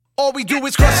All we do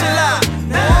is crush a lot. All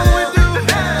we do,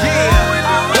 yeah.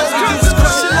 All we do is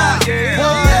crush a lot.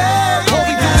 All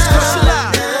we do is crush a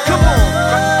lot. Come on.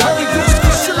 All we do is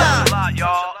crush a lot,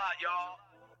 y'all.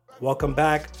 Welcome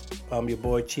back. I'm your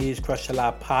boy Cheese, Crush a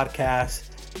Lot podcast.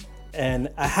 And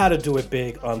I had to do it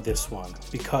big on this one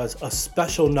because a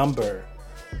special number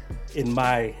in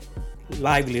my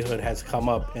livelihood has come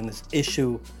up in this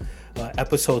issue,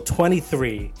 episode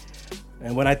 23.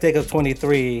 And when I think of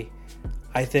 23,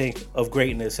 I think of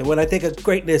greatness. And when I think of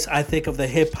greatness, I think of the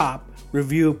Hip Hop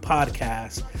Review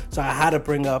podcast. So I had to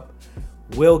bring up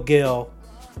Will Gill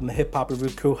from the Hip Hop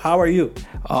Review crew. How are you?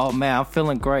 Oh, man, I'm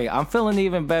feeling great. I'm feeling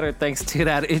even better thanks to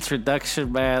that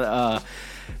introduction, man.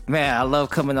 Man, I love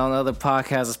coming on other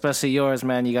podcasts, especially yours,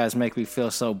 man. You guys make me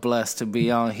feel so blessed to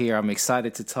be on here. I'm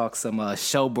excited to talk some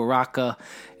Sho Baraka,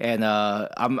 and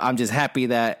I'm just happy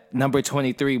that number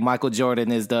 23, Michael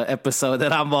Jordan, is the episode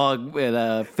that I'm on.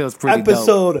 It feels pretty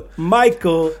dope.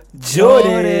 Michael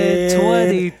Jordan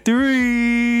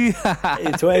 23.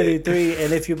 23.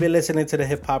 And if you've been listening to the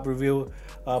Hip Hop Review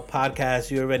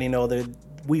podcast, you already know that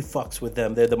we fucks with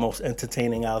them. They're the most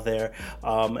entertaining out there,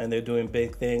 and they're doing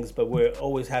big things. But we're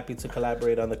always happy to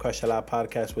collaborate on the Crush a Lot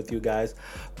podcast with you guys.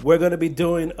 We're going to be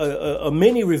doing a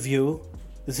mini review.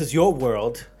 This is your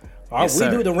world. Yes, we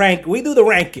do the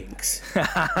rankings.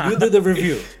 You do the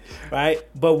review, right?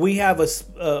 But we have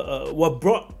what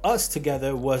brought us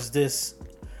together was this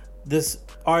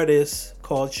artist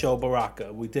called Sho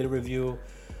Baraka. We did a review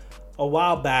a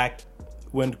while back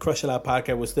when Crush a Lot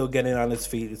podcast was still getting on its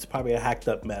feet. It's probably a hacked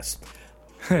up mess.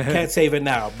 Can't save it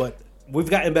now, but we've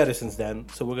gotten better since then.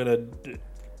 So we're going to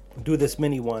do this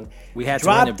mini one. We had to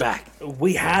run it back.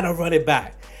 We had to run it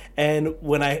back. And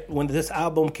when this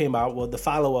album came out, well, the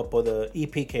follow-up or the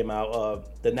EP came out,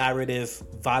 The Narrative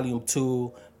Volume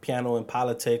 2, Piano and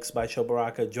Politics by Sho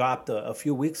Baraka dropped a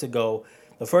few weeks ago.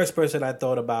 The first person I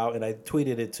thought about, and I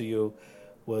tweeted it to you,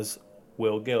 was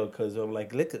Will Gill, because I'm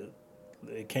like, look,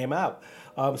 it came out.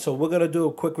 So we're going to do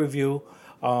a quick review.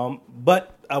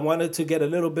 But I wanted to get a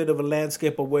little bit of a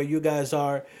landscape of where you guys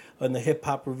are on the Hip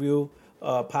Hop Review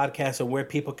podcast and where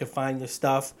people can find your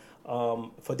stuff.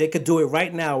 For they could do it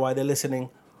right now while they're listening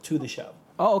to the show.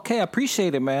 Oh, okay. I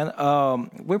appreciate it, man.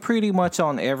 We're pretty much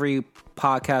on every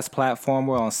podcast platform.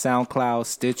 We're on SoundCloud,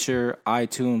 Stitcher,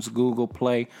 iTunes, Google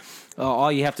Play.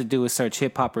 All you have to do is search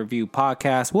Hip Hop Review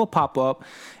Podcast. We'll pop up.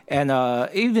 And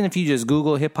even if you just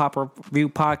Google Hip Hop Review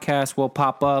Podcast, we'll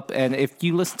pop up. And if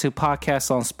you listen to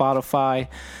podcasts on Spotify,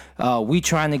 we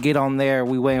trying to get on there.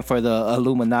 We waiting for the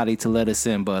Illuminati to let us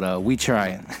in, but we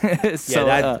trying.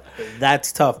 So,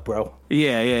 that's tough, bro.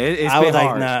 Yeah, it's been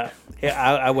hard. Nah.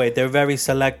 I wait. They're very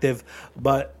selective,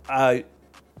 but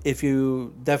if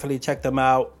you definitely check them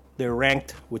out, they're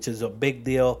ranked, which is a big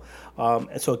deal.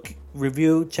 And so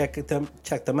check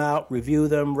them out, review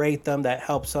them, rate them. That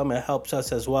helps them. It helps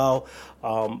us as well.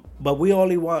 But we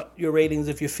only want your ratings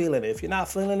if you're feeling it. If you're not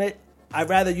feeling it, I'd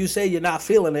rather you say you're not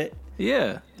feeling it.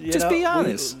 Yeah, just be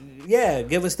honest.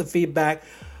 Give us the feedback.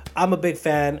 I'm a big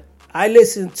fan. I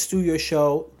listen to your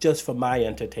show just for my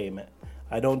entertainment.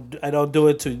 I don't do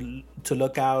it to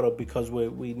look out or because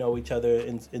we know each other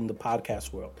in the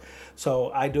podcast world.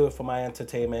 So I do it for my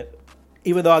entertainment.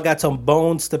 Even though I got some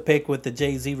bones to pick with the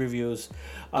Jay-Z reviews,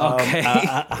 okay.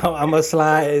 I'm a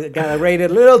slide. Got rated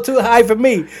a little too high for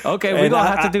me. Okay, we're gonna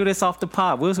have to do this off the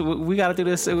pod. We gotta do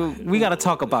this. We gotta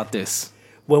talk about this.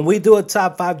 When we do a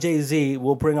top 5 Jay-Z,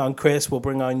 we'll bring on Chris, we'll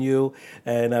bring on you,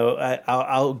 and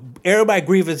I'll air my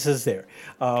grievances there.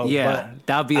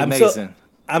 That'd be amazing.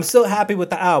 I'm still happy with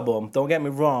the album. Don't get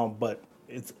me wrong, but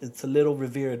it's a little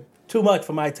revered. Too much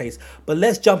for my taste. But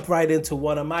let's jump right into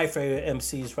one of my favorite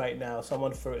MCs right now.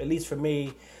 Someone at least for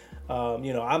me,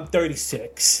 I'm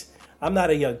 36. I'm not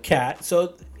a young cat.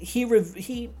 So he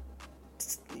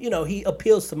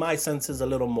appeals to my senses a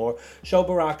little more. Sho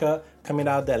Baraka, coming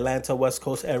out of the Atlanta West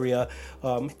Coast area,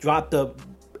 dropped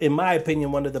in my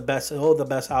opinion, one of the best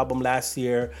album last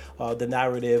year, The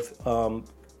Narrative,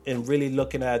 and really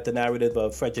looking at the narrative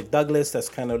of Frederick Douglass. That's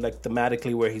kind of like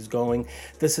thematically where he's going.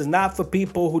 This is not for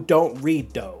people who don't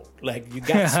read, though. Like, you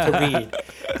got to read.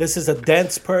 This is a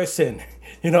dense person.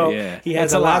 He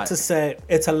has a lot to say.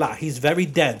 It's a lot. He's very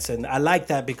dense, and I like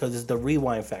that because it's the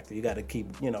rewind factor. You got to keep,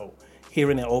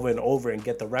 hearing it over and over and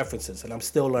get the references, and I'm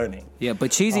still learning. Yeah,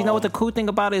 but Cheesy, you know what the cool thing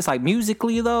about it is? Like,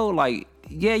 musically, though, like,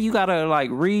 yeah, you gotta like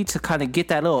read to kind of get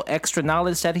that little extra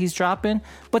knowledge that he's dropping,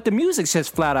 but the music's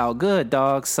just flat out good,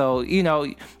 dog. So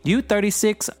you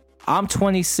 36, I'm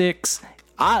 26.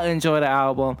 I enjoy the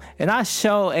album, and I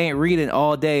sure ain't reading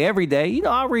all day every day.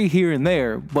 I read here and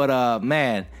there, but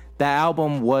man, that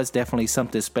album was definitely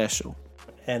something special.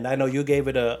 And I know you gave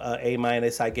it a A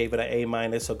minus. I gave it an A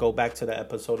minus. So go back to the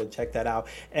episode and check that out.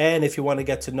 And if you want to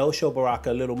get to know Sho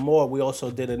Baraka a little more, we also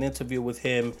did an interview with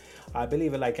him. I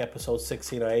believe in like episode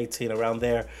 16 or 18, around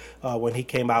there, when he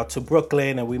came out to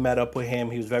Brooklyn and we met up with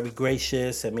him. He was very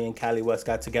gracious, and me and Cali West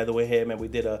got together with him and we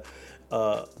did a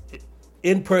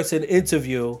in-person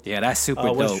interview. Yeah, that's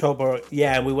super with dope. Sho Baraka.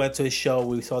 Yeah, and we went to his show.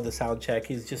 We saw the sound check.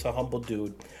 He's just a humble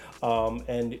dude.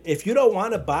 And if you don't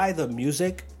want to buy the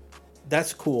music,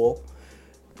 that's cool.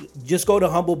 Just go to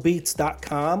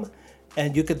humblebeats.com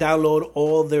and you can download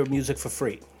all their music for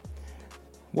free.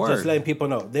 Word. Just letting people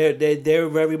know. They're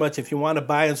very much, if you want to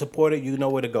buy and support it, you know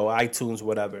where to go. iTunes,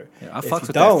 whatever. Yeah, I fucks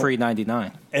with that free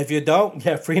 99. If you don't,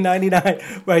 yeah, free 99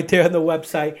 right there on the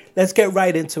website. Let's get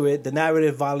right into it. The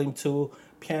Narrative Volume 2,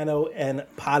 Piano and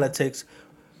Politics.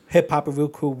 Hip Hop Review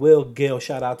Crew, Will Gill.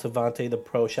 Shout out to Vontae the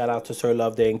Pro. Shout out to Sir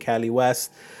Loveday and Cali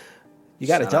West. You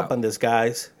got to jump on this,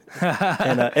 guys.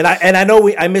 and I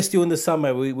know I missed you in the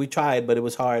summer. We tried, but it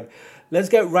was hard. Let's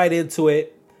get right into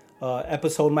it.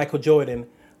 Episode Michael Jordan.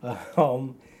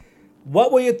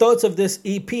 What were your thoughts of this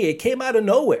EP? It came out of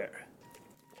nowhere.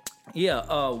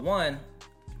 Yeah, one,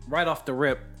 right off the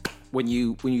rip, when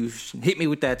you hit me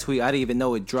with that tweet, I didn't even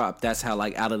know it dropped. That's how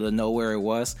like out of the nowhere it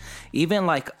was. Even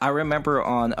like I remember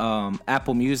on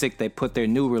Apple Music, they put their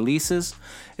new releases,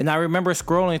 and I remember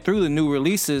scrolling through the new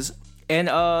releases, and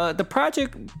the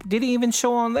project didn't even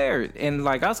show on there. And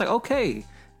like I was like, okay,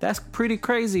 that's pretty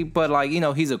crazy. But like, you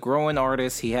know, he's a growing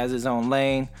artist. He has his own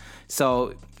lane.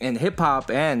 So in hip hop,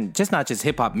 and just not just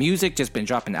hip hop music, just been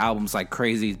dropping albums like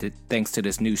crazy thanks to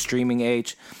this new streaming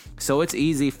age. So it's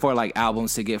easy for like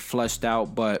albums to get flushed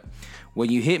out. But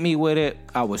when you hit me with it,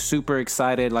 I was super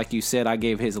excited. Like you said, I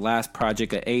gave his last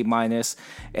project an A minus,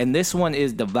 and this one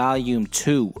is the volume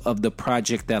 2 of the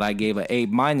project that I gave an A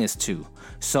minus to.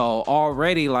 So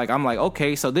already, like, I'm like,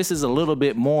 okay, so this is a little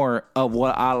bit more of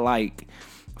what I like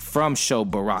from Sho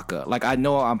Baraka. Like, I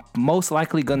know I'm most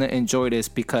likely gonna enjoy this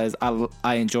because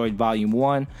I enjoyed volume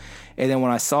 1, and then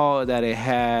when I saw that it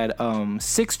had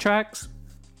 6 tracks,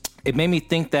 it made me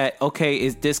think that, okay,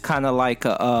 is this kind of like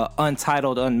a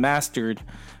Untitled Unmastered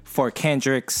for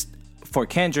Kendrick,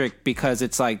 because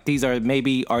it's like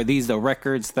are these the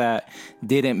records that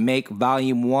didn't make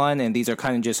volume 1, and these are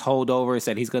kind of just holdovers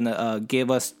that he's gonna give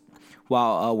us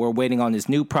while we're waiting on his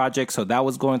new project. So that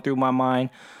was going through my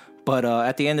mind. But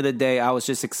at the end of the day, I was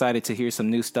just excited to hear some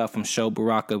new stuff from Sho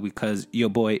Baraka because your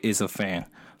boy is a fan.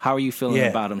 How are you feeling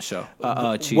about him, Sho?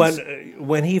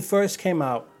 When he first came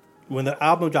out, when the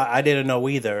album dropped, I didn't know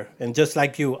either. And just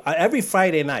like you, every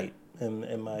Friday night,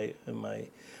 and my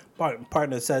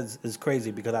partner says it's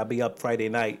crazy because I'll be up Friday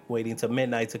night waiting till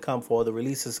midnight to come for all the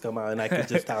releases to come out, and I could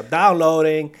just start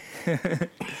downloading.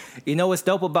 You know what's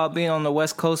dope about being on the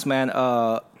West Coast, man?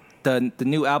 The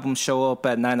new albums show up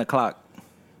at 9:00.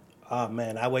 Oh,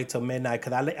 man, I wait till midnight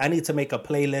because I need to make a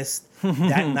playlist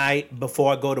that night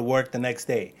before I go to work the next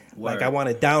day. Word. Like, I want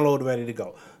to download ready to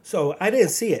go. So I didn't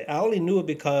see it. I only knew it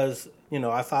because, you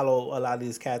know, I follow a lot of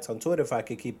these cats on Twitter if I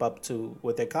could keep up to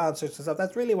with their concerts and stuff.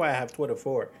 That's really why I have Twitter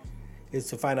for, is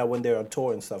to find out when they're on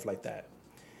tour and stuff like that.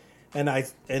 And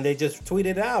they just tweeted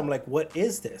it out. I'm like, what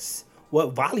is this?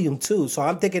 What, volume 2? So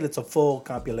I'm thinking it's a full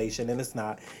compilation, and it's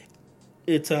not.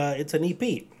 It's an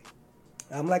EP.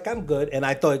 I'm like, I'm good. And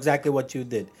I thought exactly what you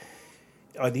did.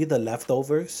 Are these the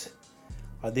leftovers?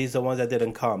 Are these the ones that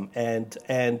didn't come? And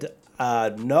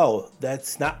no,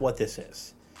 that's not what this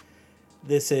is.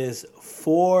 This is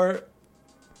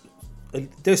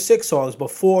there's 6 songs,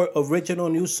 but 4 original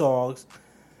new songs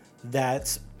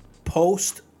that's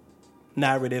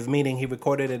post-narrative, meaning he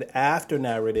recorded it after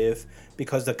narrative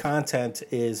because the content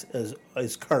is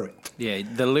current. Yeah,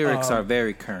 the lyrics are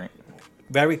very current.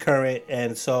 Very current,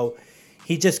 and so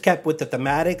he just kept with the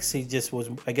thematics. He just was,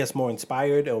 I guess, more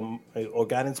inspired or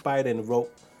got inspired and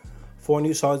wrote 4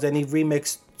 new songs. And he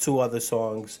remixed 2 other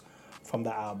songs from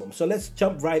the album. So let's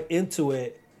jump right into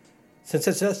it. Since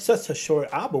it's just such a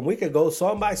short album, we could go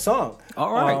song by song.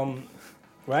 All right.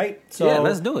 Right? So yeah,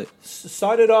 let's do it.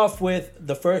 Started off with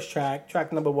the first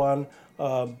track number 1,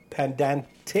 Pandemic.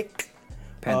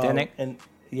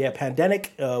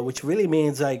 Pandemic, which really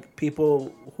means like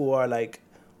people who are like,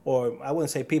 or I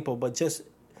wouldn't say people, but just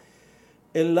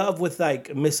in love with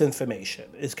like misinformation.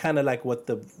 It's kind of like what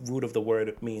the root of the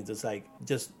word means. It's like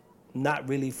just not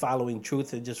really following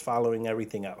truth and just following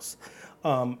everything else,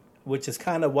 which is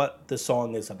kind of what the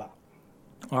song is about.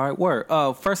 All right, word.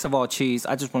 First of all, Cheese,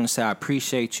 I just want to say I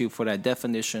appreciate you for that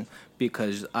definition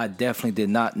because I definitely did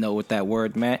not know what that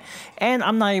word meant. And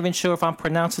I'm not even sure if I'm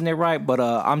pronouncing it right, but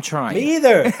I'm trying. Me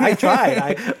either. I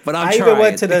tried. But I even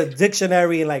went to the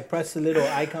dictionary and like pressed the little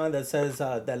icon that says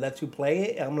that lets you play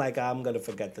it. I'm like, I'm gonna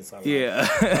forget this already.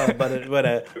 Yeah. But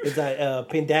it's like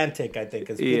pedantic. I think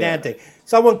it's pedantic.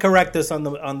 Someone correct us on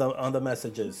the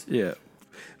messages. Yeah.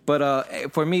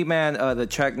 But for me, man, the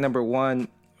track number one,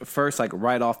 first, like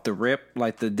right off the rip,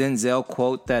 like the Denzel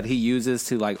quote that he uses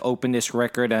to like open this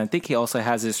record, and I think he also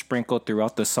has it sprinkled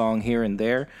throughout the song here and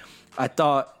there. I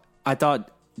thought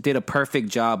did a perfect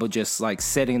job of just like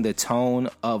setting the tone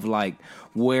of like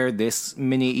where this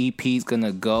mini EP is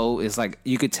gonna go. Is like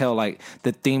you could tell like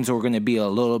the themes were gonna be a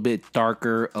little bit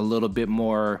darker, a little bit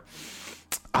more,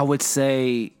 I would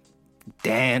say,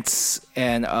 dance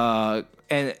and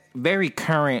very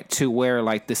current to where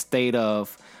like the state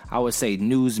of, I would say,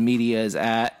 news media is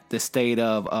at, the state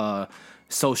of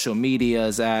social media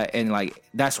is at, and like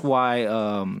that's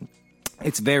why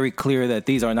it's very clear that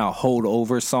these are not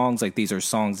holdover songs. Like these are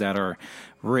songs that are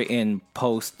written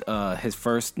post his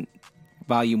first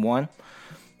volume 1.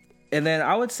 And then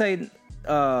I would say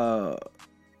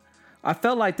I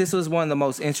felt like this was one of the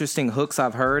most interesting hooks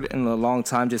I've heard in a long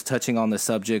time, just touching on the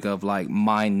subject of like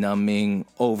mind-numbing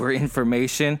over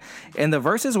information. And the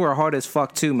verses were hard as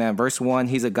fuck too, man. Verse 1,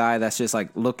 he's a guy that's just like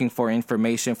looking for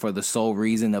information for the sole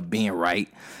reason of being right.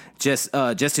 Just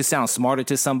to sound smarter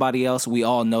to somebody else. We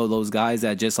all know those guys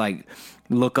that just like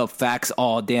look up facts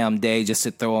all damn day just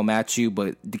to throw them at you,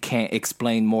 but they can't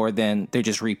explain more than they're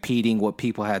just repeating what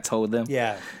people had told them.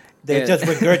 Yeah. They're just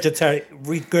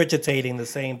regurgitating the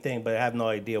same thing, but have no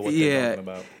idea what they're talking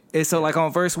about. And so, like,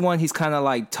 on verse 1, he's kind of,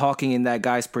 like, talking in that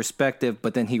guy's perspective,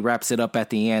 but then he wraps it up at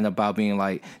the end about being,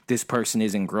 like, this person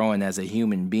isn't growing as a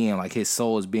human being. Like, his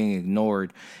soul is being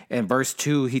ignored. And verse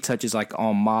 2, he touches, like,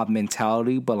 on mob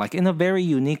mentality, but, like, in a very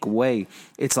unique way.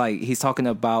 It's like he's talking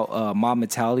about mob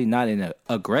mentality, not in an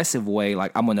aggressive way,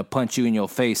 like, I'm going to punch you in your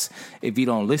face if you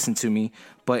don't listen to me,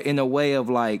 but in a way of,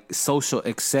 like, social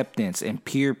acceptance and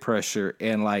peer pressure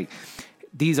and, like,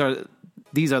 these are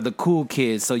the cool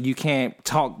kids, so you can't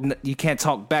talk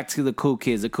back to the cool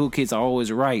kids. The cool kids are always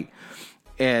right.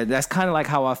 And that's kind of like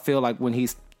how I feel like when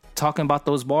he's talking about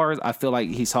those bars. I feel like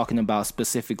he's talking about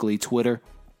specifically Twitter.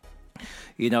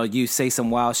 You know, you say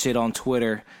some wild shit on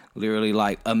Twitter, literally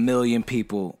like 1 million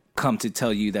people come to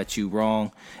tell you that you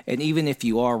wrong. And even if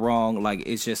you are wrong, like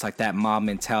it's just like that mob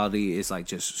mentality is like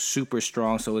just super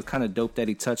strong. So it's kind of dope that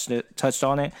he touched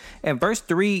on it. And verse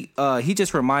 3, he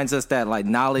just reminds us that like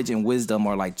knowledge and wisdom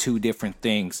are like two different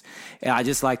things. And I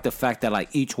just like the fact that like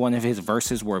each one of his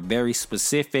verses were very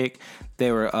specific.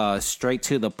 They were straight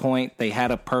to the point. They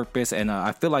had a purpose, and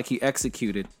I feel like he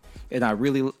executed. And I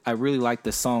really like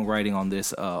the songwriting on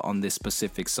this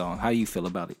specific song. How do you feel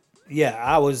about it? Yeah,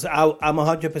 I'm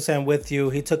 100% with you.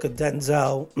 He took a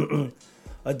Denzel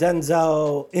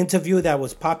interview that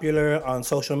was popular on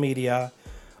social media,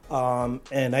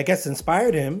 and I guess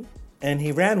inspired him, and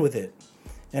he ran with it.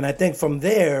 And I think from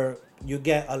there you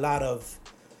get a lot of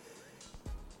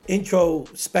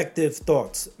introspective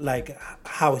thoughts, like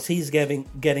how he's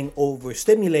getting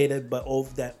overstimulated, but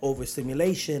that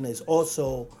overstimulation is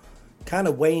also kind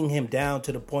of weighing him down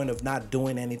to the point of not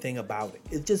doing anything about it.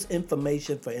 It's just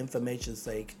information for information's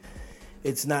sake.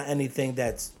 It's not anything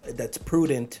that's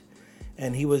prudent.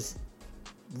 And he was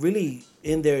really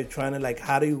in there trying to like,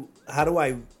 how do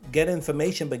I get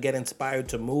information but get inspired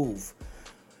to move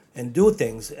and do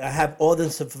things? I have all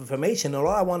this information, and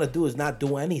all I want to do is not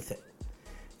do anything.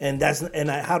 And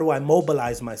how do I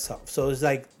mobilize myself? So it's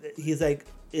like he's like,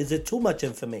 is it too much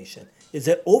information? Is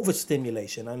it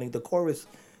overstimulation? I think the chorus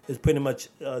is pretty much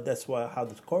that's how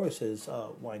the choruses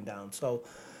wind down. So,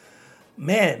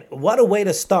 man, what a way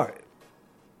to start!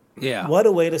 Yeah, what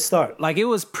a way to start! Like it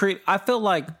was pretty. I feel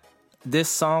like this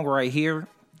song right here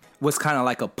was kind of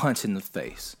like a punch in the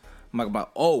face. I'm like,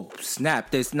 about oh snap!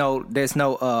 There's no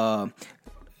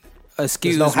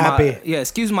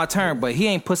excuse my term, but he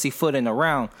ain't pussyfooting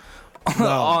around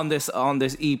on this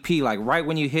EP. Like right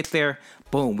when you hit there,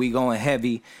 boom, we going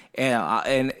heavy,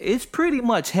 and it's pretty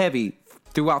much heavy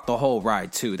throughout the whole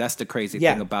ride too. That's the crazy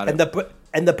thing about it.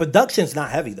 And the production's not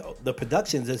heavy though. The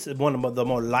production's is one of the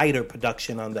more lighter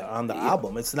production on the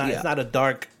album. It's not it's not a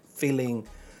dark feeling.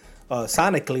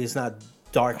 Sonically, it's not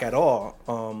dark at all.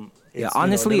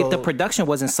 Honestly, if the production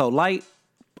wasn't so light,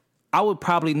 I would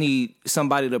probably need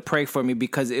somebody to pray for me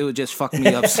because it would just fuck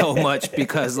me up so much.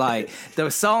 Because like the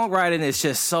songwriting is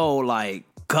just so like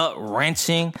gut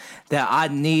wrenching that I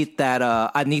need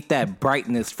that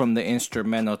brightness from the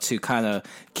instrumental to kind of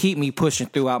keep me pushing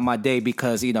throughout my day,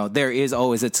 because there is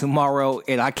always a tomorrow,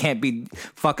 and I can't be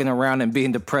fucking around and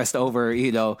being depressed over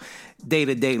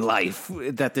day-to-day life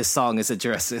that this song is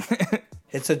addressing.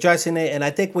 It's addressing it, and I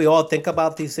think we all think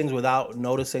about these things without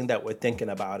noticing that we're thinking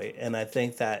about it. And I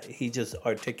think that he just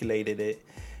articulated it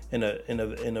in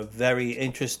a very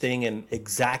interesting and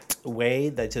exact way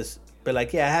that just be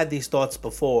like, yeah, I had these thoughts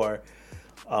before,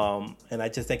 and I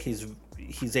just think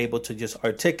he's able to just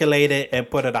articulate it and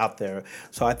put it out there.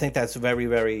 So I think that's very,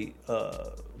 very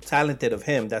talented of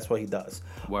him. That's what he does.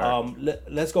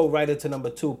 Let's go right into number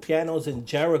 2, Pianos in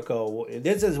Jericho.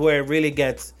 This is where it really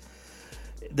gets.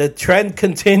 The trend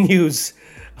continues.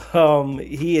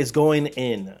 He is going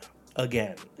in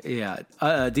again. Yeah.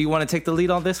 Do you want to take the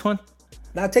lead on this one?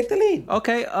 Now take the lead.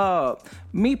 Okay.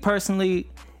 Me personally,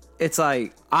 it's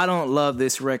like I don't love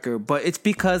this record, but it's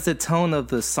because the tone of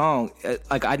the song.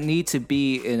 Like I need to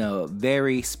be in a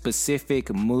very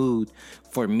specific mood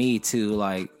for me to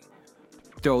like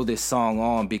throw this song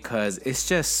on, because it's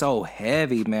just so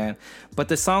heavy, man. But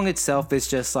the song itself is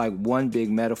just like one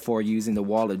big metaphor, using the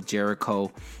wall of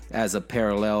Jericho as a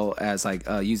parallel,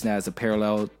 using that as a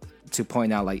parallel to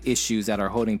point out like issues that are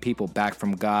holding people back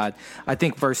from God. I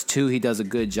think verse 2, he does a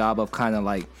good job of kind of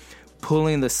like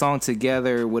pulling the song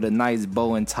together with a nice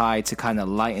bow and tie to kind of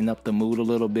lighten up the mood a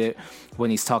little bit, when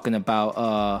he's talking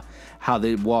about how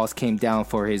the walls came down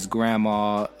for his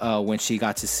grandma when she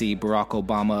got to see Barack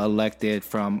Obama elected,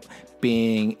 from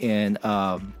being in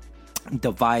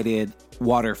divided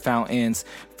water fountains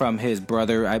from his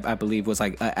brother, I believe was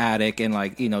like an addict, and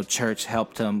like church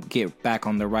helped him get back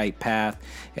on the right path,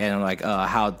 and like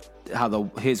how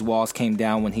his walls came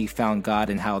down when he found God,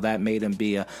 and how that made him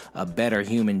be a better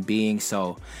human being.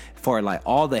 So for like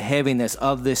all the heaviness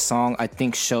of this song, I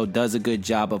think Sho does a good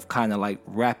job of kind of like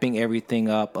wrapping everything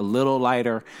up a little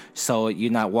lighter, so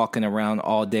you're not walking around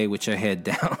all day with your head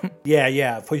down.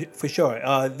 Yeah, for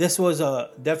sure. This was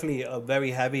definitely a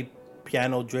very heavy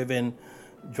piano-driven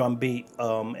drum beat,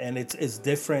 and it's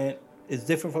different. It's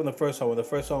different from the first song. The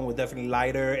first song was definitely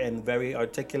lighter and very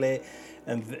articulate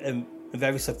and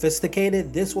very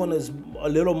sophisticated. This one is a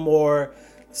little more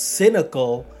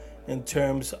cynical in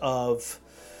terms of,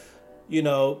 you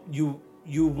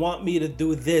want me to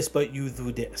do this, but you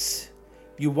do this.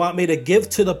 You want me to give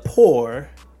to the poor,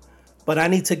 but I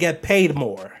need to get paid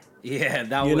more. Yeah,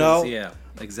 yeah,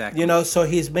 exactly. So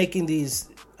he's making these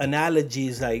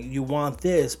analogies like, you want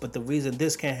this, but the reason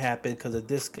this can't happen because of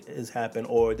this is happened,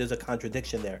 or there's a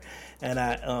contradiction there.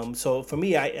 And so for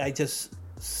me, I just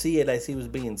see it as he was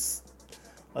being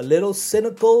a little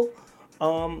cynical,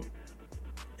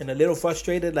 and a little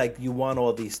frustrated, like, you want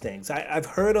all these things. I've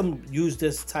heard him use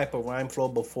this type of rhyme flow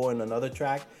before in another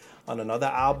track, on another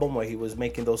album, where he was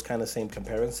making those kind of same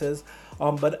comparisons.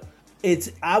 But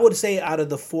I would say out of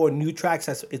the 4 new tracks,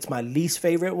 it's my least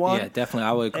favorite one. Yeah, definitely,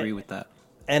 I would agree with that.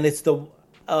 And it's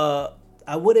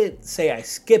I wouldn't say I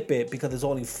skip it, because there's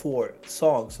only 4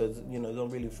 songs, so it's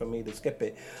not really for me to skip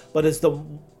it. But it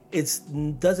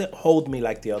doesn't hold me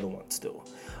like the other ones do.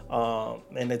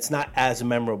 And it's not as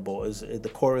memorable.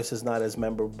 The chorus is not as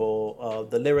memorable.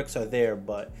 The lyrics are there,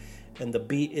 and the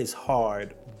beat is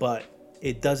hard, but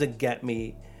it doesn't get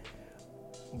me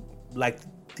like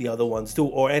the other ones do,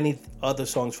 or any other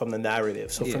songs from the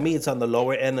narrative. So for me, it's on the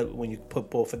lower end when you put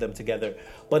both of them together.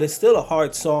 But it's still a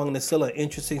hard song, and it's still an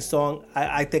interesting song.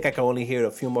 I think I can only hear it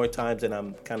a few more times, and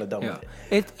I'm kind of done with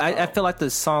it. I feel like the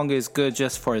song is good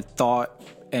just for thought,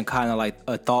 and kind of like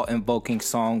a thought-invoking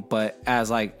song. But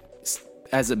as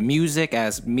a music,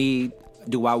 as me,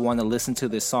 do I want to listen to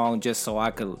this song just so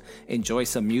I could enjoy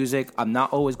some music? I'm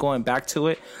not always going back to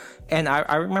it. And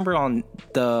I remember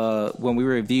when we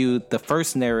reviewed the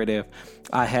first narrative,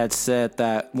 I had said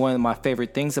that one of my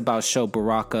favorite things about Sho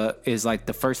Baraka is like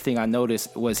the first thing I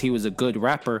noticed was he was a good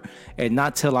rapper, and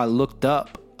not till I looked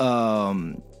up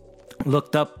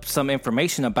some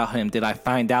information about him did I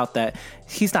find out that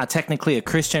he's not technically a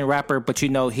Christian rapper, but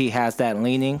he has that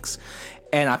leanings.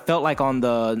 And I felt like on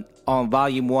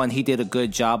volume 1, he did a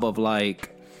good job of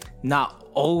like not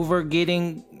over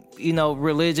getting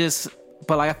religious.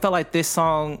 But like I felt like this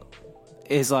song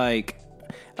is like,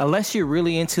 unless you're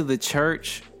really into the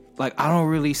church, like I don't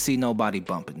really see nobody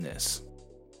bumping this.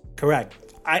 Correct.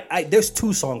 There's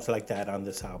 2 songs like that on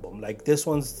this album. Like this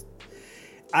one's,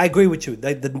 I agree with you.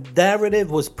 The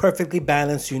narrative was perfectly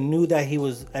balanced. You knew that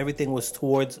everything was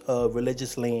towards a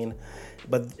religious lean.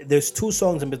 But there's 2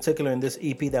 songs in particular in this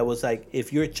EP that was like,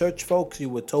 if you're church folks, you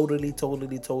would totally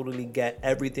get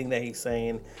everything that he's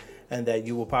saying, and that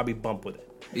you will probably bump with it.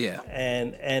 Yeah.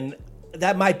 And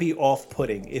that might be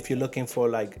off-putting if you're looking for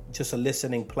like just a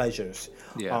listening pleasures.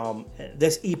 Yeah.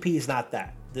 This EP is not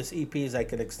that. This EP is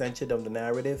like an extension of the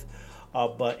narrative,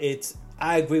 but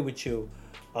I agree with you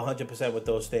 100% with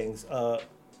those things.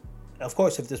 Of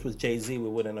course, if this was Jay-Z, we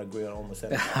wouldn't agree on almost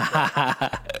anything.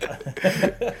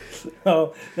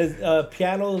 So,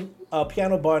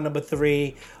 piano bar number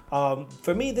 3.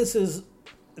 For me,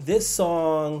 this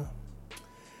song.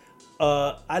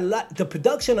 I like the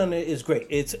production on it is great.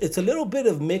 It's a little bit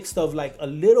of mixed of like a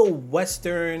little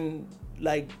Western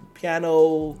like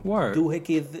piano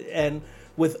doohickey and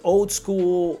with old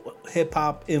school hip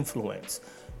hop influence.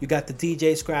 You got the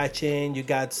DJ scratching, you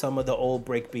got some of the old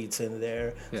break beats in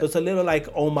there. Yeah. So it's a little like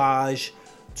homage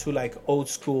to like old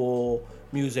school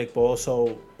music, but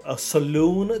also a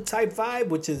saloon type vibe,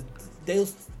 which is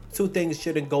those two things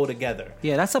shouldn't go together.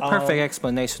 Yeah, that's a perfect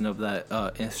explanation of that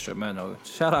instrumental.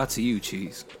 Shout out to you,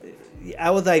 Cheese.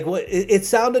 I was like, what? It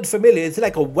sounded familiar. It's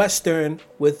like a Western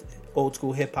with old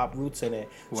school hip hop roots in it.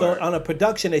 Word. So on a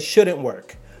production, it shouldn't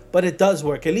work, but it does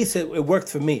work. At least it worked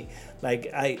for me. Like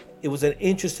it was an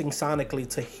interesting sonically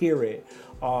to hear it,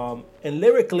 and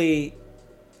lyrically,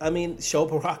 I mean, Sho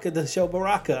Baraka the Sho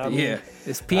Baraka.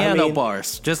 It's piano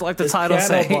bars, just like the title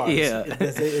says. Yeah,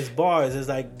 it's bars. It's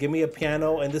like give me a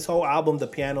piano, and this whole album, the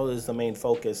piano is the main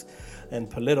focus, and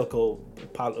political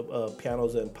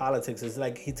pianos and politics is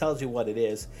like he tells you what it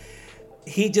is.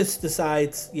 He just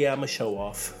decides, I'm a show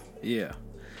off. Yeah.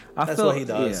 That's what he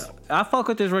does. Yeah. I fuck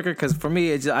with this record because for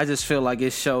me, I just feel like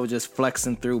his show just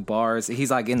flexing through bars.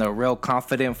 He's like in a real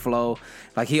confident flow.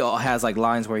 Like he has like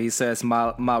lines where he says,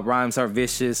 my rhymes are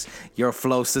vicious, your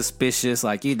flow suspicious.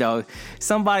 Like,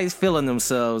 somebody's feeling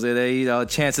themselves. And,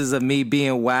 chances of me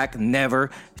being whack,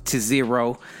 never to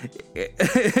 0.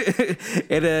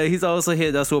 And he's also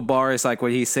hit us with bars like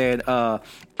what he said,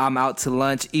 I'm out to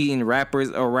lunch eating rappers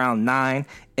around 9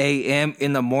 a.m.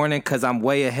 in the morning because I'm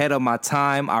way ahead of my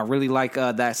time. I really like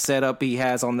that setup he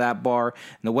has on that bar.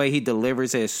 And the way he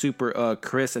delivers it is super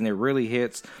crisp, and it really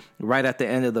hits right at the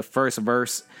end of the first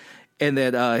verse. And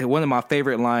then one of my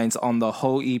favorite lines on the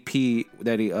whole EP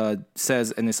that he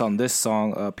says, and it's on this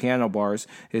song, Piano Bars,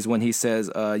 is when he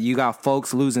says, you got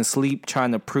folks losing sleep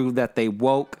trying to prove that they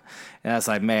woke. And I was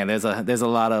like, man, there's a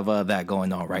lot of that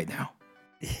going on right now.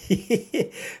 he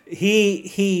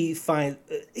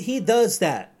does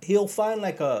that. He'll find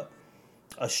like a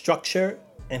structure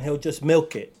and he'll just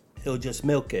milk it.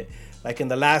 Like in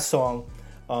the last song,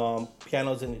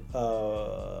 Pianos in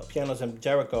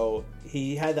Jericho,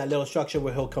 he had that little structure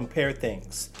where he'll compare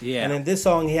things. Yeah. And in this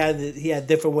song, he had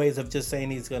different ways of just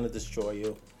saying he's gonna destroy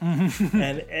you.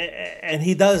 and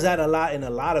he does that a lot in a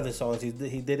lot of his songs. He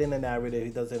did in the narrative.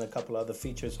 He does it in a couple other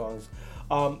feature songs.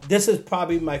 This is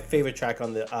probably my favorite track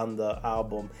on the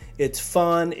album. It's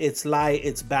fun. It's light.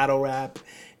 It's battle rap.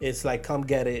 It's like come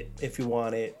get it if you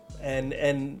want it.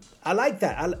 And I like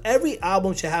that. Every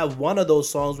album should have one of those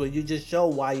songs where you just show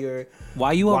why you're a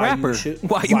rapper.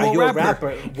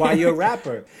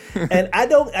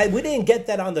 And we didn't get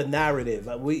that on the narrative.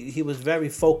 He was very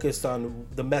focused on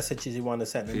the messages he wanted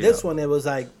to send. And this one, it was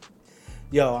like,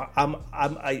 I'm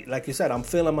like you said, I'm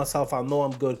feeling myself. I know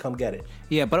I'm good. Come get it.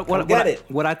 Yeah, but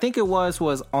what I think it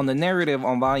was on the narrative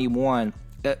on Volume 1.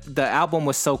 The album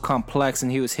was so complex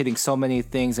and he was hitting so many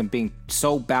things and being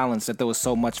so balanced that there was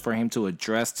so much for him to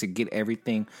address to get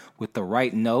everything with the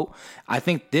right note. I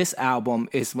think this album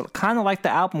is kind of like the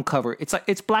album cover.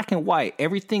 It's black and white.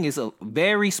 Everything is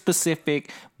very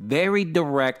specific, very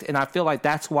direct, and I feel like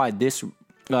that's why this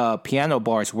piano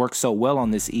bars work so well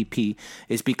on this EP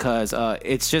is because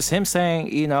it's just him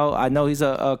saying, I know he's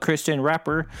a Christian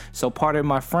rapper, so pardon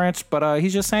my French, but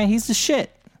he's just saying he's the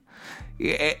shit.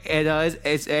 And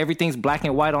it's everything's black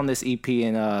and white on this EP,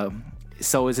 and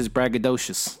so is his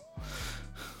braggadocious.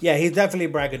 Yeah, he's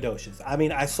definitely braggadocious. I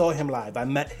mean, I saw him live. I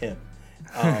met him.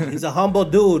 He's a humble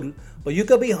dude, but you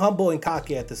could be humble and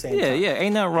cocky at the same time. Yeah,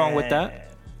 ain't nothing wrong with that.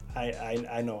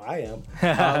 I know I am.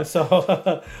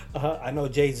 I know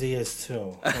Jay-Z is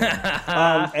too.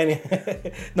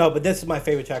 No, but this is my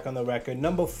favorite track on the record.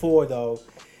 Number 4, though,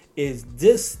 is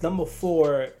this number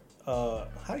 4. How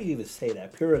do you even say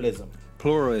that? Pluralism.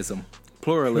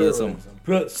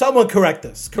 Someone correct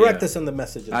us. Correct us in the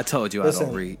messages. I told you. Listen, I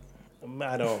don't read.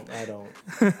 I don't.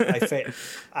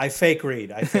 I fake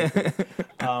read.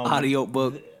 Audio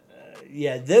book.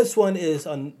 Yeah, this one is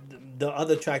on the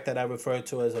other track that I refer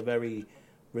to as a very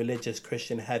religious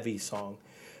Christian heavy song.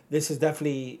 This is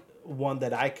definitely one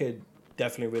that I could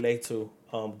definitely relate to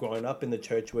growing up in the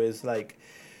church, where it's like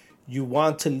you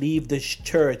want to leave this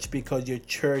church because your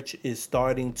church is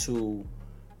starting to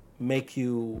make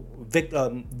you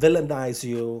villainize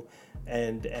you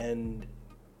and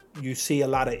you see a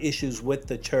lot of issues with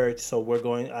the church, so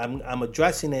I'm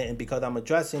addressing it, and because I'm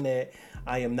addressing it,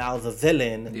 I am now the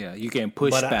villain. Yeah, you're getting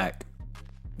pushed back.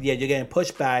 You're getting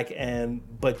pushed back,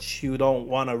 but you don't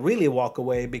want to really walk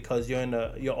away because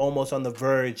you're almost on the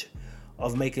verge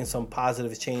of making some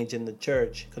positive change in the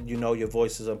church, because you know your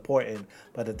voice is important,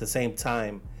 but at the same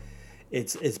time,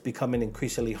 it's becoming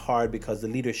increasingly hard because the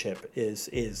leadership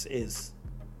is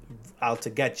out to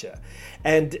get you.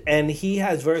 And he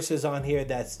has verses on here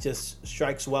that just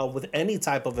strikes well with any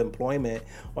type of employment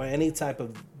or any type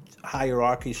of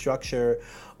hierarchy structure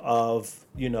of,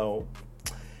 man,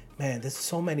 there's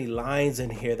so many lines in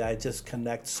here that I just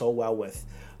connect so well with.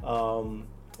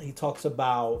 He talks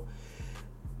about,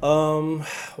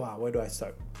 wow, where do I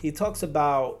start? He talks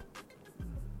about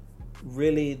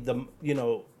really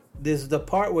this is the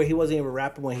part where he wasn't even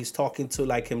rapping when he's talking to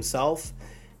like himself.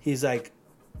 He's like,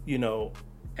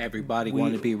 everybody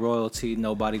want to be royalty,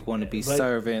 nobody want to be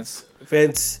servants.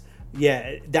 Vince,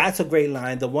 yeah, that's a great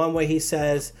line. The one where he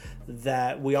says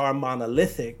that we are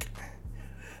monolithic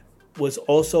was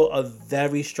also a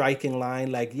very striking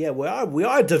line. Like, yeah, we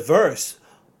are diverse,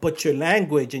 but your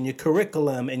language and your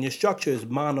curriculum and your structure is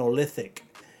monolithic.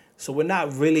 So we're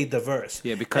not really diverse.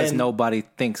 Yeah, because nobody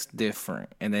thinks different.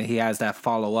 And then he has that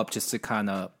follow-up just to kind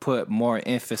of put more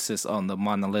emphasis on the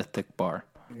monolithic bar.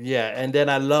 Yeah, and then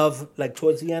I love, like,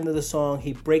 towards the end of the song,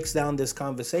 he breaks down this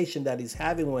conversation that he's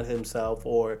having with himself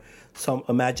or some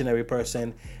imaginary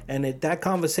person. And that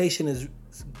conversation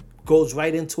goes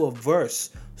right into a verse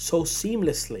so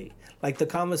seamlessly. Like, the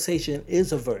conversation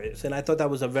is a verse. And I thought that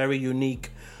was a very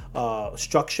unique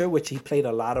structure, which he played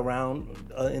a lot around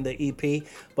in the EP,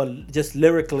 but just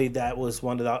lyrically, that was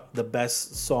one of the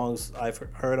best songs I've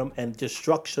heard him, and just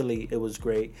structurally, it was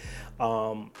great.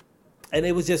 And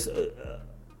it was just,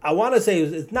 I want to say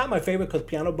it's not my favorite because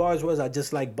Piano Bars I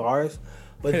just like bars,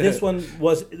 but this one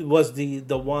was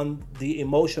the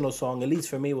emotional song, at least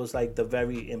for me, was like the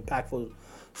very impactful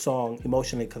song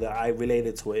emotionally because I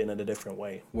related to it in a different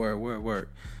way. Word.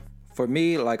 For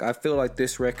me, like, I feel like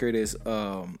this record is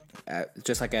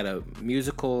just like at a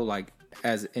musical, like,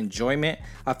 as enjoyment.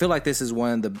 I feel like this is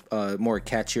one of the more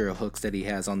catchier hooks that he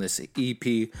has on this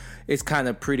EP. It's kind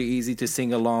of pretty easy to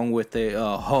sing along with it.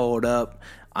 Hold up,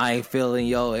 I ain't feeling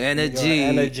your energy.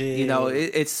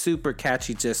 It's super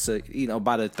catchy. Just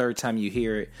by the third time you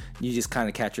hear it, you just kind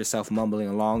of catch yourself mumbling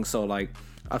along. So, like,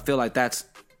 I feel like that's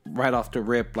right off the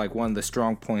rip, like, one of the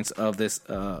strong points of this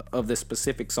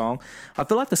specific song. I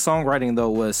feel like the songwriting, though,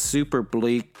 was super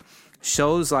bleak.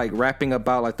 Shows like rapping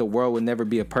about like the world would never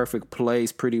be a perfect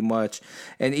place, pretty much.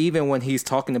 And even when he's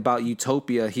talking about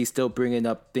utopia, he's still bringing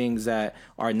up things that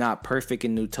are not perfect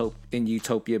in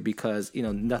utopia because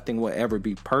nothing will ever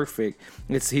be perfect.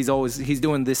 He's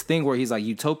doing this thing where he's like,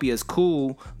 utopia is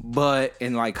cool, but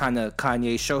and like kind of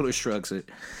Kanye shoulder shrugs it,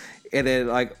 and then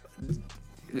like.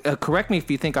 Correct me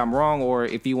if you think I'm wrong or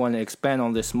if you want to expand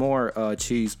on this more,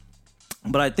 Cheese.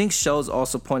 But I think Show's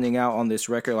also pointing out on this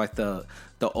record, like the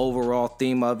overall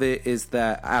theme of it is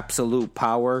that absolute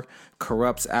power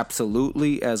corrupts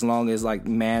absolutely, as long as like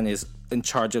man is in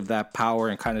charge of that power,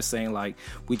 and kind of saying like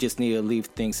we just need to leave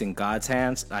things in God's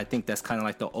hands. I think that's kind of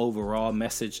like the overall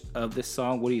message of this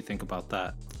song. What do you think about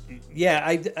that? Yeah,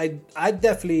 I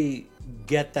definitely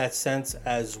get that sense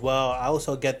as well. I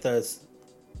also get the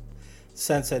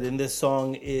sense that in this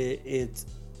song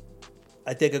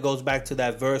I think it goes back to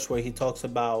that verse where he talks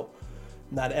about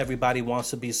not everybody wants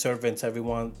to be servants.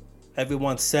 Everyone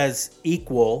says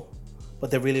equal,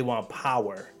 but they really want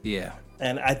power. Yeah.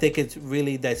 And I think it's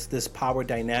really that's this power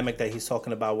dynamic that he's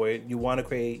talking about, where you want to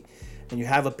create and you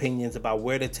have opinions about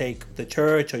where to take the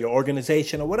church or your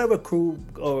organization or whatever crew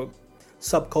or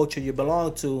subculture you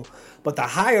belong to, but the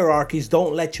hierarchies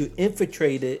don't let you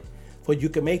infiltrate it for you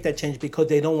can make that change because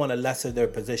they don't want to lesser their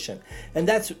position. And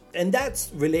that's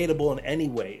relatable in any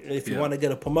way. If you want to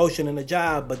get a promotion in a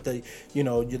job, but they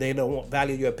don't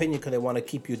value your opinion because they want to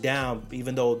keep you down,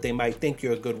 even though they might think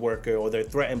you're a good worker or they're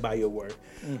threatened by your work.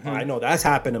 Mm-hmm. I know that's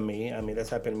happened to me. I mean, that's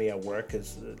happened to me at work.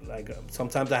 Cause like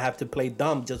sometimes I have to play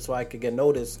dumb just so I could get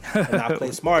noticed and not play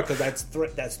smart because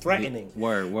that's threatening.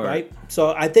 Word. Right.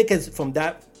 So I think it's from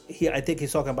that. I think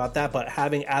he's talking about that, but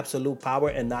having absolute power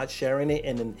and not sharing it,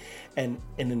 and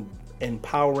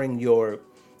empowering your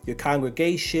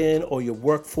congregation or your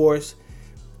workforce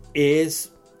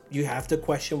is you have to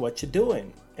question what you're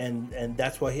doing, and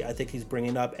that's what I think he's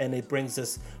bringing up, and it brings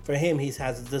this for him. He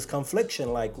has this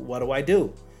confliction, like, what do I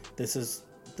do? This is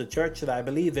the church that I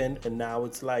believe in, and now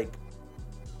it's like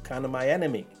kind of my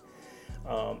enemy,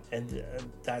 and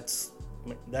that's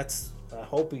I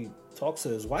hope he talks to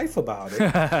his wife about it.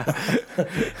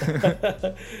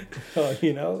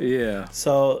 You know? Yeah.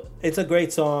 So it's a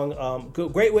great song.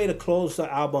 Great way to close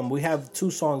the album. We have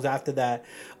 2 songs after that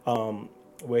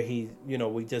where we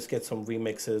just get some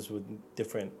remixes with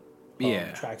different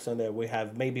tracks on there. We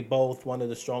have Maybe Both, one of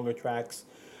the stronger tracks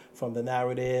from the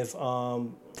narrative. It's an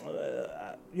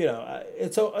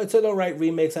alright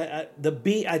remix. The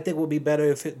beat I think would be better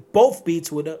if both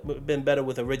beats would have been better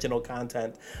with original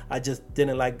content. I just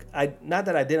didn't like. Not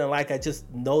that I didn't like. I just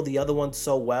know the other one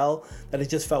so well that it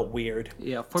just felt weird.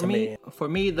 Yeah, for me,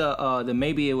 the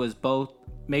maybe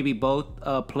both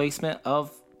placement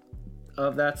of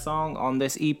that song on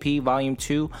this EP Volume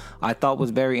 2 I thought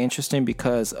was very interesting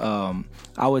because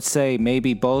I would say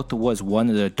Maybe Both was one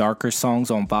of the darker songs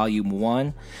on Volume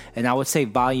 1, and I would say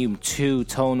Volume 2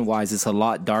 tone wise is a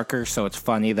lot darker, so it's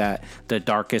funny that the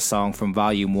darkest song from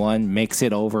Volume 1 makes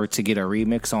it over to get a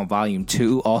remix on Volume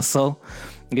 2 also.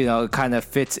 You know, it kind of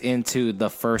fits into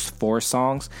the first 4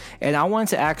 songs. And I wanted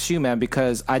to ask you, man,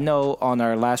 because I know on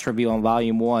our last review on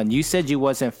Volume 1 you said you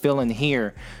wasn't feeling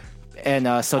Here. And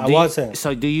so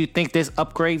do you think this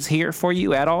upgrades Here for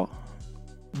you at all?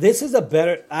 This is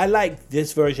I like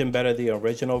this version better than the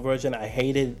original version. I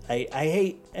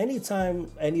hate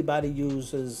anytime anybody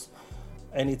uses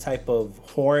any type of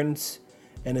horns,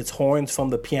 and it's horns from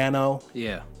the piano.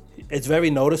 Yeah. It's very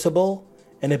noticeable,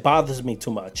 and it bothers me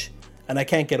too much, and I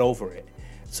can't get over it.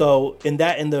 So in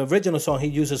the original song, he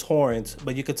uses horns,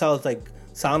 but you could tell it's like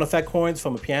sound effect horns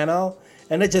from a piano.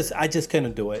 And I just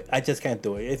couldn't do it. I just can't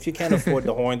do it. If you can't afford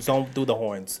the horns, don't do the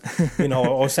horns,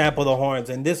 or sample the horns.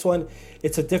 And this one,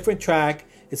 it's a different track.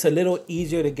 It's a little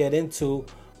easier to get into,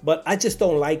 but I just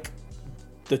don't like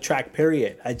the track.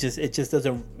 Period. I just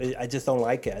don't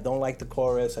like it. I don't like the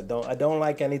chorus. I don't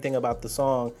like anything about the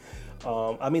song.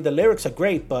 I mean, the lyrics are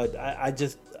great, but I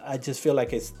just feel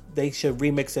like they should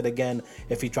remix it again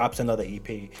if he drops another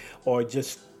EP, or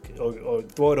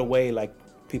throw it away like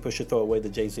people should throw away the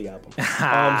Jay-Z album.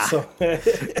 I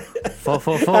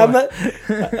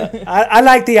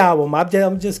like the album.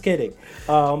 I'm just kidding.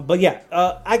 But yeah,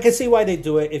 I can see why they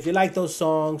do it. If you like those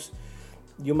songs,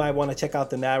 you might want to check out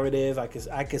the narrative. I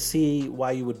can see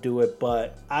why you would do it,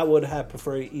 but I would have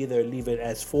preferred either leave it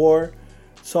as 4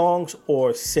 songs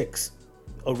or 6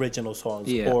 original songs,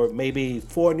 or maybe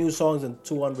 4 new songs and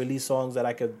 2 unreleased songs that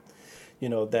I could,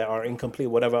 that are incomplete,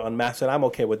 whatever, unmastered. I'm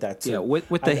okay with that too. Yeah, with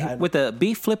the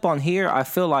beat flip on Here, I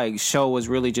feel like Show was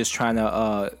really just trying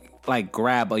to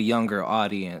grab a younger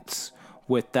audience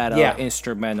with that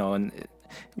instrumental, and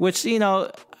which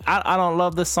I don't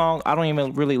love the song. I don't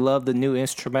even really love the new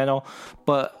instrumental,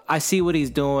 but I see what he's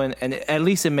doing, and at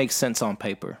least it makes sense on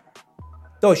paper.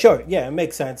 Oh, sure, yeah, it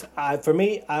makes sense. For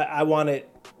me, I wanted,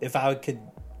 if I could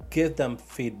give them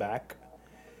feedback,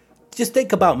 just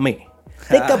think about me.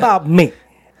 Think about me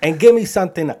and give me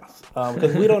something else.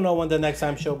 Because we don't know when the next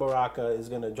time Sho Baraka is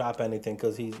going to drop anything,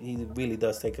 because he really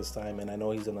does take his time, and I know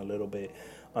he's in a little bit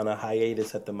on a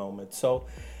hiatus at the moment. So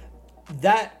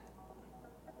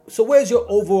where's your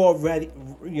overall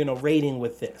rating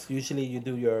with this? Usually you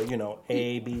do your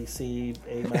A, B, C,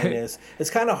 A minus. It's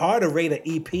kind of hard to rate an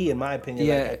EP in my opinion.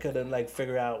 Yeah. I couldn't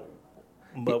figure out.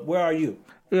 But where are you?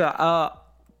 Yeah.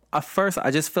 At first,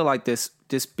 I just feel like this.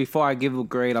 Just before I give a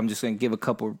grade, I'm just gonna give a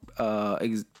couple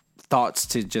thoughts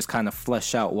to just kind of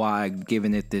flesh out why I'm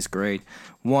giving it this grade.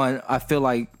 One, I feel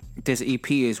like this EP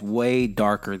is way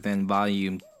darker than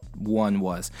Volume 1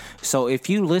 was. So if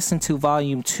you listen to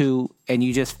Volume 2 and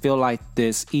you just feel like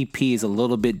this EP is a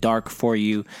little bit dark for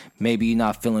you, maybe you're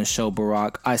not feeling Sho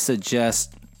Baraka, I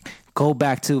suggest go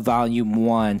back to Volume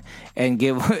 1 and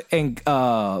give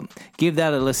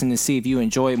that a listen and see if you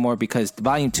enjoy it more, because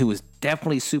Volume 2 is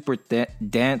definitely super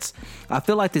dense. I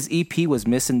feel like this EP was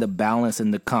missing the balance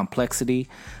and the complexity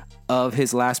of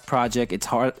his last project. It's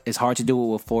hard to do it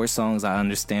with 4 songs, I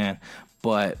understand,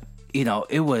 but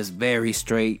it was very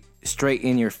straight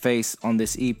in your face on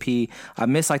this EP. I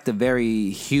miss the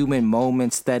very human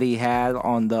moments that he had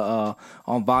on the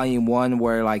on Volume 1,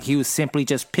 where he was simply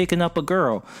just picking up a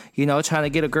girl, trying to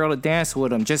get a girl to dance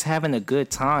with him, just having a good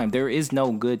time. There is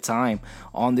no good time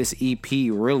on this EP,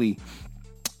 really.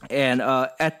 And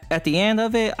at the end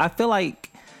of it, I feel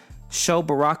like Sho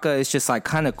Baraka is just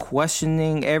kind of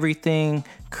questioning everything,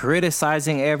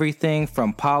 criticizing everything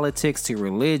from politics to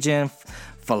religion,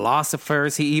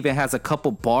 philosophers. He even has a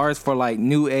couple bars for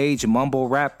new age mumble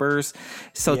rappers.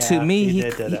 So to me,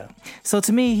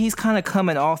 he's kind of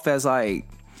coming off as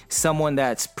someone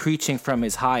that's preaching from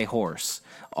his high horse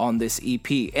on this EP.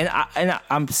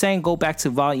 I'm saying go back to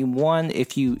Volume 1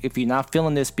 if you're not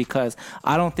feeling this, because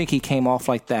I don't think he came off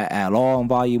like that at all in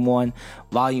Volume 1.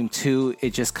 Volume 2,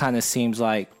 it just kind of seems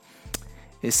like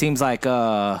he's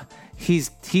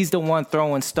the one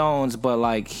throwing stones, but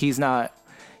like he's not.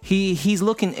 He's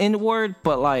looking inward,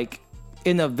 but like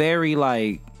in a very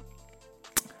like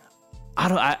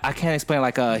I can't explain.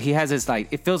 Like he has his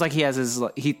like, it feels like he has his,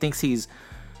 he thinks he's.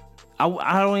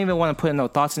 I don't even want to put no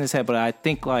thoughts in his head, but I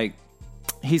think like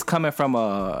he's coming from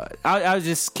I'll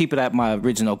just keep it at my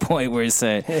original point where it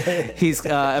said he's.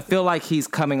 I feel like he's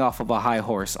coming off of a high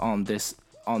horse on this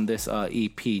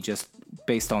EP, just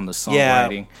based on the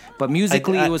songwriting. But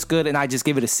musically, it was good, and I just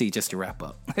give it a C just to wrap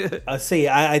up. A C.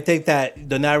 I think that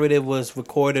the narrative was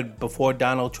recorded before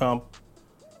Donald Trump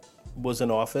was in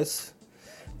office.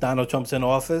 Donald Trump's in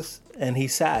office, and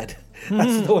he's sad.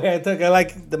 That's the way I took it.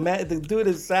 Like the dude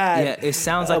is sad. Yeah, it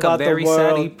sounds like a very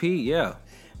sad EP. Yeah,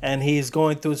 and he's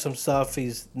going through some stuff.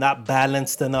 He's not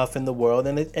balanced enough in the world,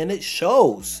 and it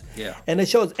shows. Yeah, and it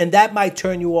shows, and that might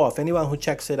turn you off. Anyone who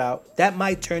checks it out, that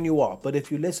might turn you off. But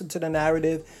if you listen to the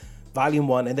narrative, Volume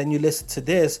 1, and then you listen to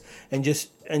this, and just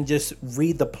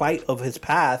read the plight of his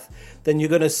path, then you're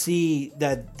gonna see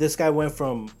that this guy went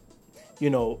from,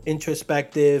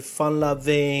 introspective,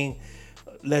 fun-loving,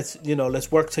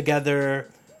 let's work together,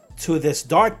 to this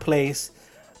dark place.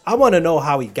 I want to know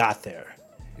how he got there.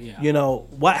 Yeah.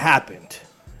 What happened?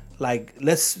 Like,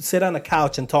 let's sit on the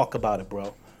couch and talk about it,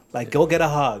 bro. Like, go get a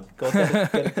hug, go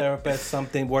get a therapist,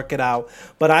 something, work it out.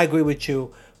 But I agree with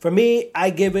you. For me,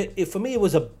 it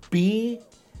was a B.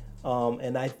 For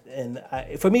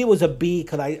me it was a B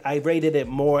because I rated it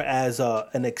more as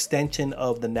an extension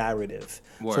of the narrative.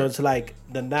 Word. So it's like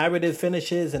the narrative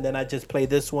finishes and then I just play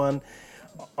this one.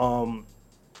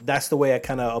 That's the way I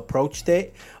kind of approached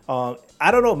it.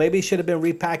 I don't know, maybe it should have been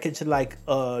repackaged like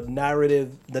the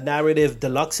narrative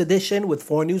deluxe edition with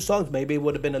 4 new songs. Maybe it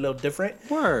would have been a little different.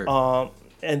 Word. But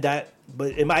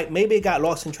maybe it got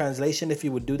lost in translation if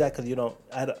you would do that because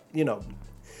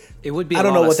it would be. I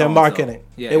don't know what they're marketing.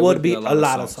 Yeah, it would be a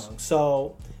lot of songs.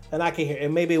 So, and I can hear,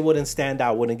 and maybe it wouldn't stand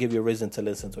out, wouldn't give you a reason to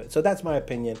listen to it. So that's my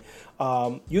opinion.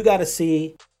 You got a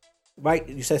C, right?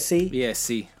 You said C? Yeah,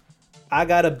 C. I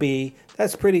got a B.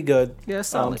 That's pretty good. Yeah,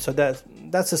 solid. So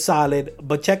that's a solid.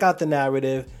 But check out the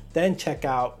narrative, then check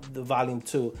out the Volume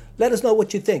 2. Let us know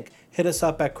what you think. Hit us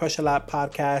up at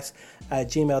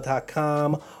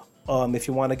crushalotpodcast@gmail.com. If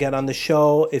you want to get on the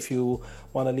show, if you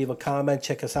want to leave a comment,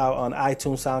 check us out on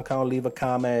iTunes, SoundCloud. Leave a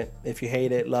comment. If you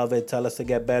hate it, love it, tell us to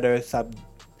get better. Stop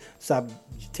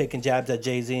taking jabs at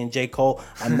Jay-Z and J. Cole.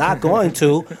 I'm not going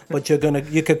to, but you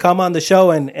could come on the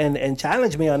show and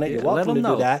challenge me on it. You're welcome to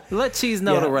do that. Let Cheese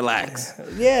know to relax.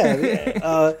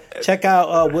 Yeah. Check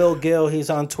out Will Gill. He's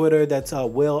on Twitter. That's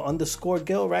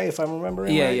Will_Gill, right? If I'm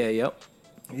remembering right. Yep.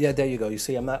 Yeah, there you go. You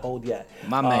see, I'm not old yet.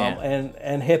 My man.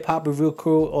 And Hip Hop Review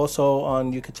Crew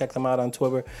also you can check them out on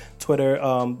Twitter.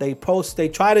 They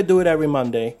try to do it every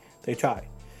Monday. They try.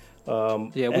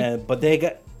 But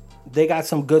they got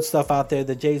some good stuff out there.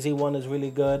 The Jay-Z one is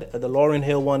really good. The Lauryn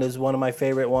Hill one is one of my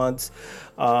favorite ones.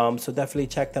 So definitely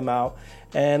check them out.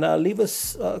 And leave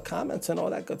us comments and all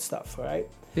that good stuff, all right?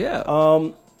 Yeah.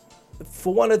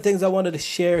 For one of the things I wanted to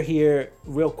share here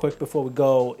real quick before we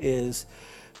go is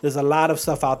there's a lot of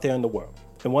stuff out there in the world.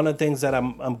 And one of the things that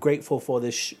I'm grateful for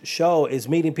this show is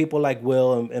meeting people like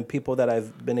Will and people that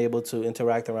I've been able to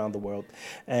interact around the world.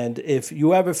 And if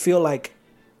you ever feel like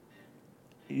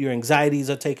your anxieties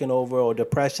are taking over or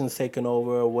depression's taking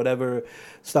over or whatever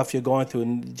stuff you're going through,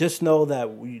 and just know that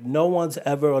no one's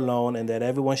ever alone and that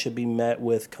everyone should be met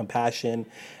with compassion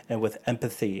and with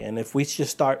empathy. And if we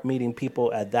just start meeting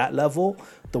people at that level,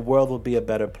 the world will be a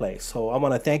better place. So I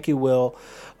want to thank you, Will,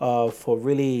 for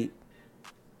really,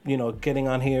 getting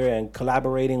on here and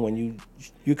collaborating when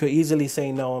you could easily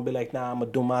say no and be like, nah, I'm going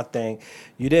to do my thing.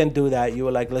 You didn't do that. You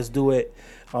were like, let's do it.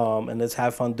 And let's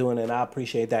have fun doing it. And I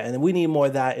appreciate that. And we need more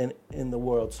of that in the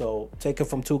world. So take it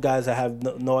from 2 guys that have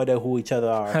no idea who each other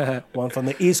are. One from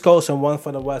the East Coast and one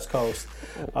from the West Coast.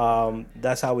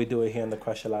 That's how we do it here in the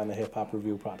Crush Your Line, the Hip Hop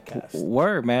Review Podcast.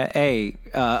 Word, man. Hey,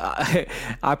 I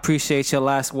appreciate your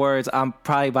last words. I'm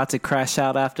probably about to crash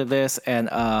out after this. And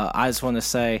I just want to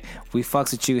say we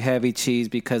fucks with you heavy, Cheese,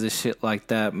 because of shit like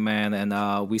that, man.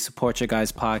 And we support your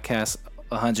guys' podcast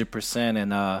 100%,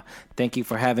 and thank you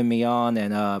for having me on,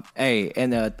 and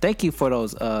thank you for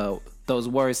those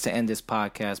words to end this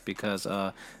podcast, because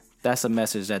that's a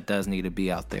message that does need to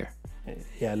be out there.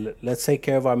 Yeah, let's take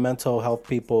care of our mental health,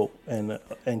 people, and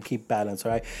keep balance.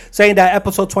 All right. Saying that,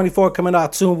 episode 24 coming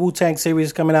out soon. Wu-Tang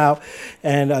series coming out,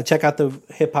 and check out the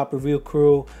Hip Hop Review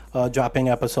crew dropping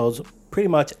episodes pretty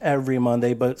much every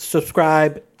Monday. But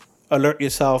subscribe, alert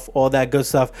yourself, all that good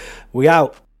stuff. We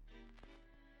out.